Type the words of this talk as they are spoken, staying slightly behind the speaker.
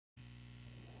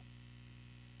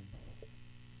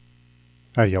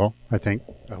Hi, y'all. I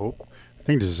hope. I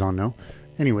think this is on now.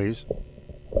 Anyways,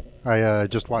 I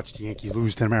just watched the Yankees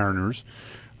lose to the Mariners.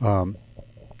 Um,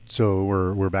 so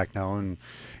we're back now, and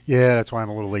yeah, that's why I'm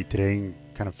a little late today and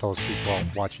kind of fell asleep while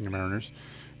watching the Mariners.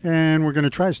 And we're gonna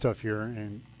try stuff here.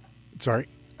 And sorry,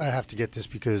 I have to get this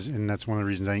because, and that's one of the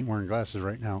reasons I ain't wearing glasses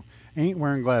right now. I ain't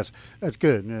wearing glasses. That's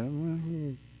good.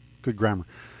 Good grammar.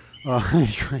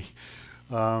 Anyway,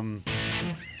 um,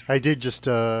 I did just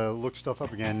look stuff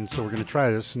up again, so we're gonna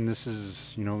try this, and this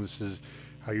is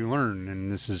how you learn,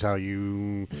 and this is how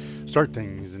you start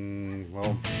things, and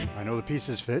well, I know the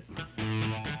pieces fit.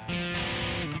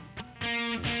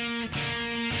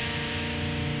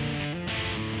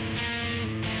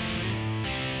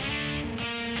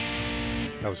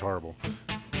 That was horrible.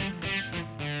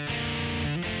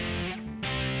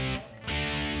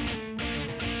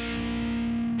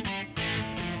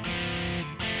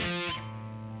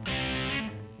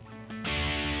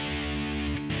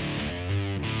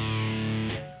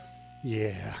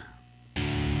 Yeah,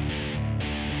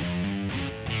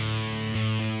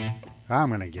 I'm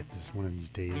gonna get this one of these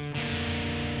days.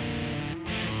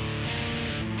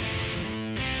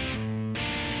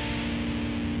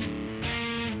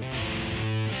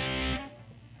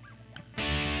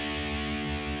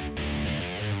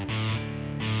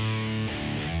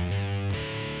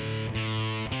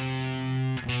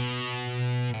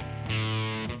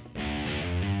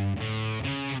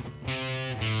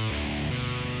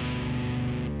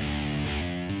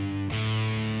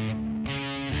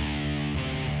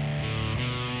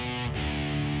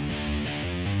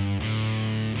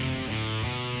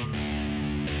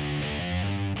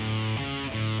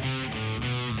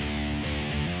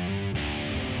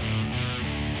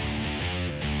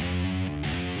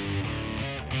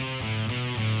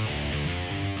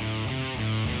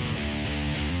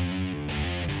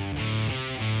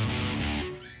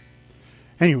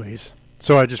 Anyways,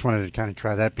 so I just wanted to kind of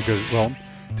try that because, well,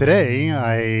 today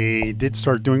I did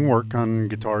start doing work on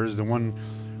guitars. The one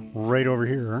right over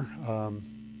here,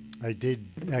 I did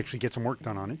actually get some work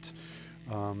done on it.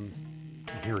 You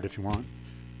can hear it if you want.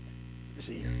 Let's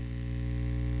see here.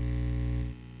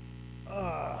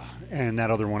 And that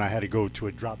other one, I had to go to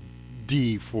a drop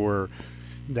D for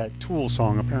that Tool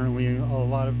song. Apparently, a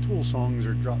lot of Tool songs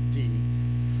are drop D.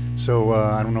 So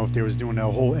I don't know if they was doing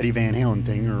a whole Eddie Van Halen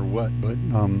thing or what, but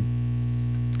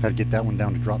had to get that one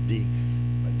down to drop D.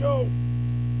 Let go.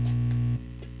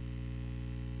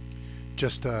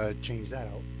 Just change that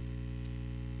out.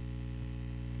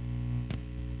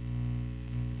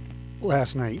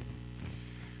 Last night.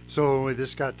 So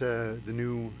this got the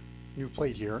new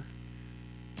plate here.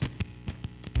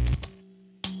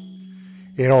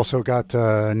 It also got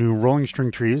new rolling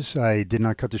string trees. I did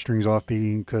not cut the strings off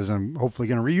because I'm hopefully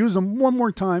going to reuse them one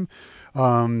more time.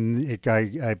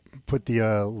 I put the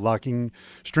locking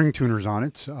string tuners on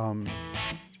it.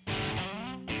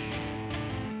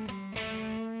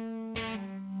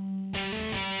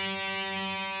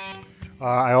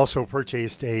 I also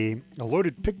purchased a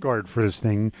loaded pick guard for this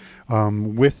thing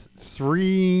with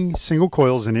 3 single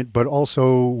coils in it, but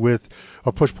also with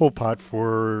a push-pull pot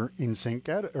for in phase,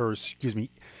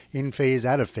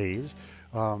 out of phase.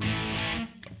 But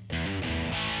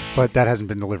that hasn't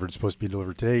been delivered. It's supposed to be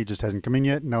delivered today. It just hasn't come in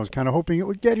yet, and I was kind of hoping it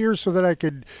would get here so that I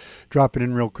could drop it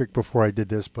in real quick before I did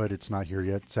this, but it's not here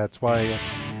yet. So that's why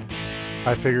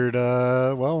I figured,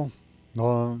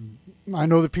 I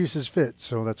know the pieces fit,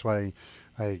 so that's why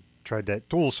I tried that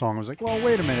Tool song. I was like, well,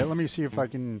 wait a minute, let me see if I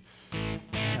can,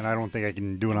 and I don't think I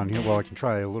can do it on here. Well, I can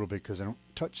try a little bit because I don't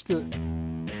touch the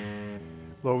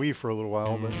low E for a little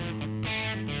while, but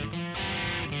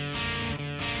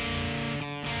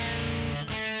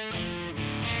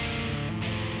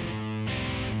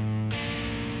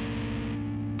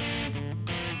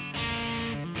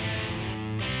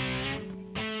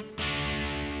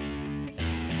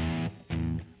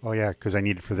oh yeah, because I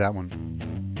need it for that one.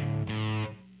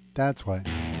 That's why.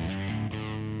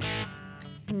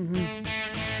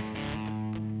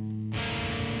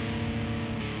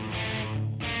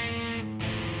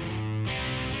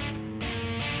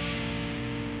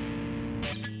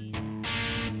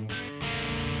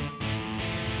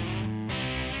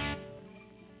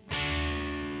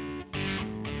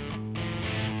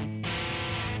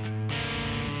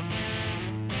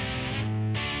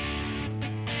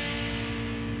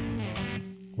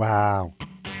 Wow.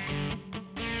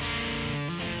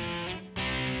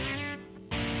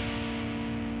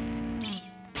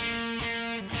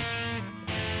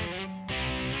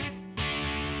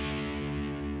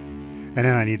 And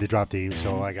then I need to drop D,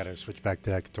 so I got to switch back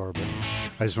to that guitar. But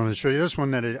I just wanted to show you this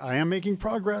one, that I am making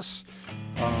progress.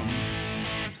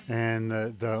 And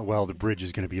the bridge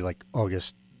is going to be like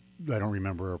August. I don't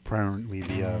remember. Apparently,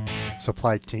 the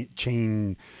supply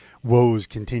chain woes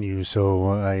continue,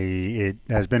 so it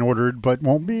has been ordered, but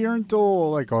won't be here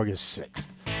until like August 6th.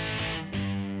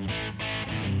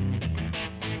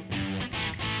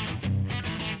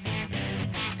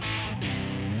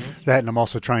 That, and I'm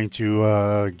also trying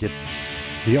to get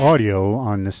the audio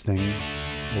on this thing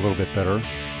a little bit better.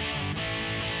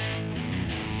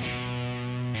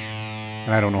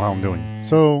 And I don't know how I'm doing,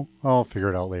 so I'll figure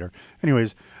it out later.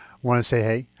 Anyways, want to say,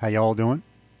 hey, how y'all doing?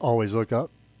 Always look up.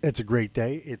 It's a great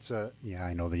day. Yeah,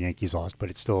 I know the Yankees lost,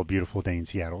 but it's still a beautiful day in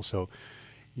Seattle. So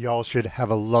y'all should have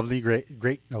a lovely,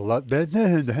 great,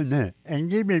 and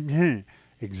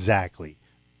exactly.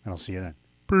 And I'll see you then.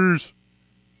 Peace.